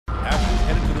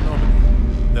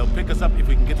pick us up if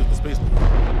we can get to the spaceport.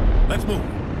 Let's move.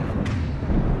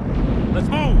 Let's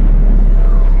move!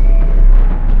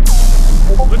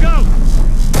 Look out!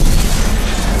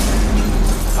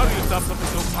 How do you stop something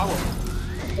so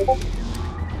powerful?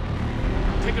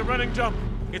 Take a running jump.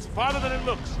 It's farther than it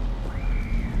looks.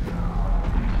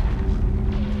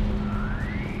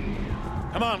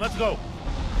 Come on, let's go.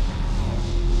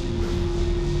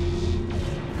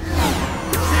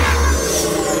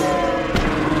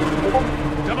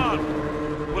 Come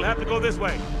on. We'll have to go this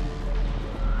way.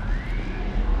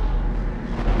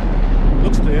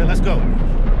 Looks clear. Let's go.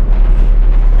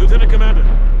 Lieutenant Commander,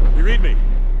 you read me?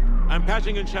 I'm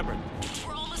patching in Shepard.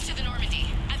 We're almost to the Normandy.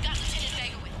 I've got Lieutenant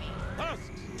Vega with me. Husks,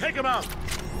 take him out!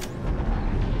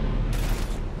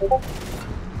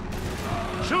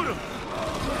 Shoot him!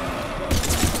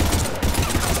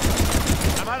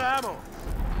 I'm out of ammo.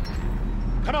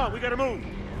 Come on, we gotta move.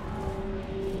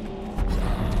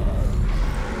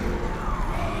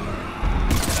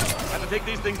 Have to take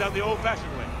these things out the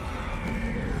old-fashioned way.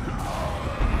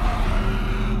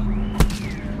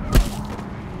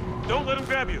 Don't let him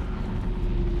grab you.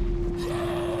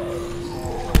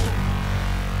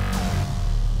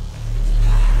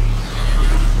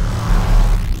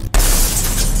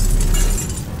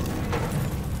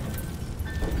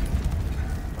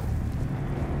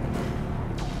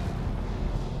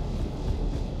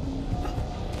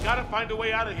 Gotta find a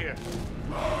way out of here.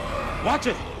 Watch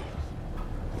it!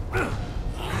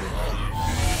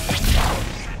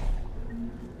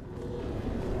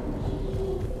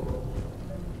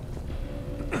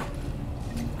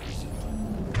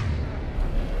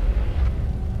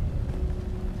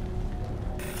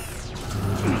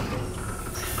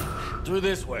 Through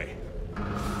this way.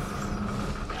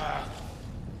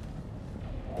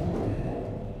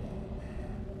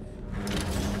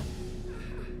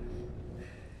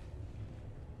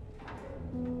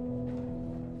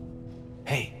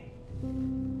 Hey.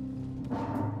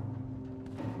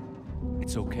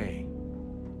 It's okay.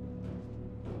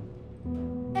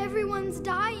 Everyone's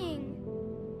dying.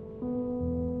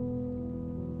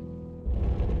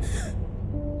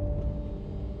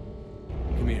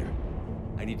 Come here.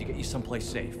 I need to get you someplace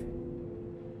safe.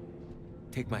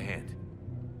 Take my hand.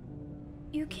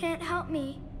 You can't help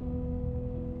me.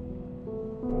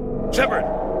 Shepard!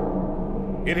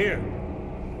 In here.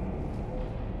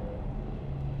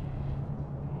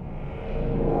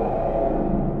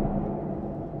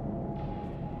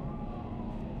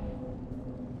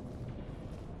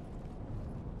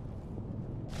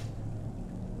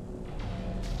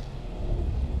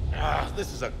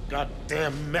 This is a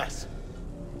goddamn mess.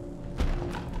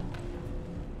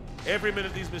 Every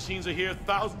minute these machines are here,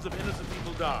 thousands of innocent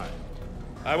people die.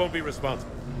 I won't be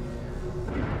responsible.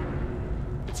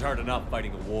 It's hard enough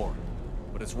fighting a war,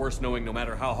 but it's worse knowing no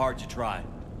matter how hard you try,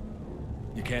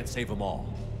 you can't save them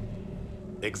all.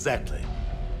 Exactly.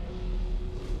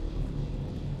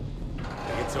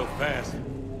 They get so fast.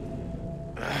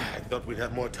 I thought we'd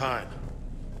have more time.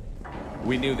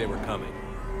 We knew they were coming.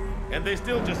 And they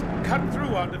still just cut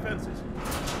through our defenses.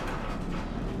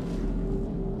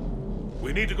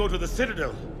 We need to go to the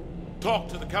Citadel. Talk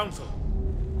to the Council.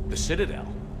 The Citadel?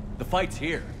 The fight's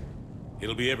here.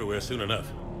 It'll be everywhere soon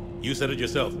enough. You said it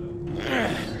yourself.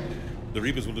 The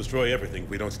Reapers will destroy everything if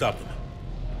we don't stop them.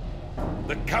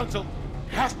 The Council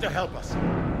has to help us.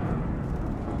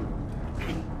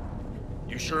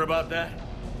 You sure about that?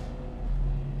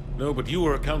 No, but you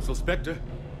were a Council Spectre.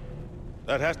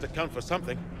 That has to count for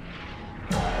something.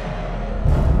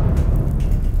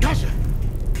 Gotcha!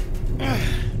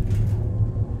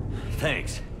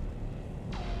 Thanks.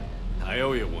 I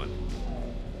owe you one.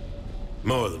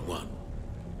 More than one.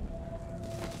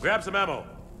 Grab some ammo.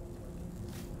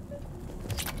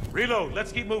 Reload,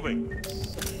 let's keep moving.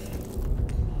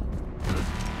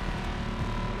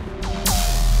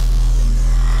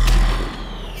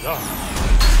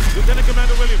 Lieutenant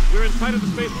Commander Williams, we're in sight of the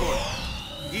spaceport.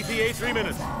 ETA 3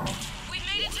 minutes. We've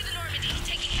made it to the Normandy,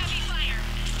 taking heavy fire.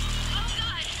 Oh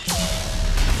God!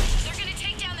 They're gonna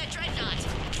take down that dreadnought.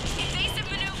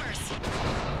 Invasive maneuvers.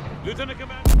 Lieutenant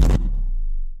Commander.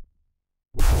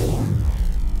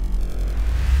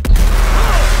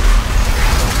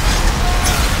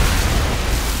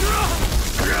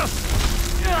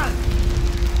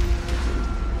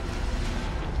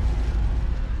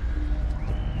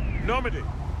 Normandy,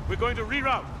 we're going to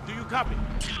reroute. Do you copy?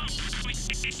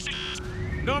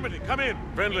 Normandy, come in.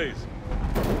 Friendlies.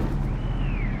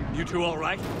 You two all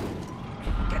right?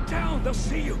 Get down, they'll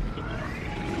see you.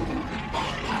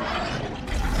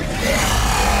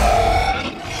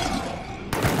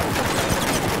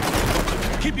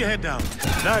 Keep your head down.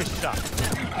 Nice shot.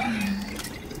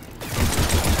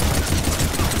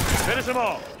 Finish them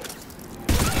all.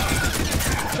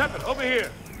 Shepard, over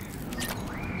here.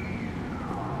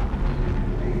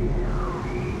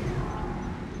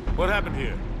 What happened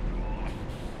here?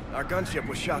 Our gunship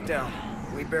was shot down.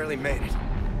 We barely made it.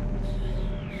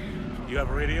 You have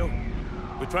a radio?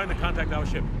 We're trying to contact our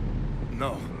ship.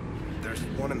 No. There's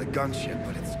one in the gunship,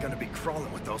 but it's gonna be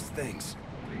crawling with those things.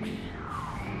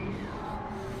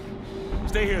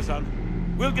 Stay here,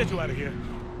 son. We'll get you out of here.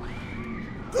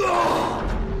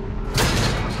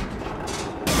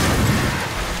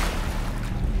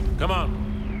 Come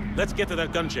on. Let's get to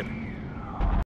that gunship.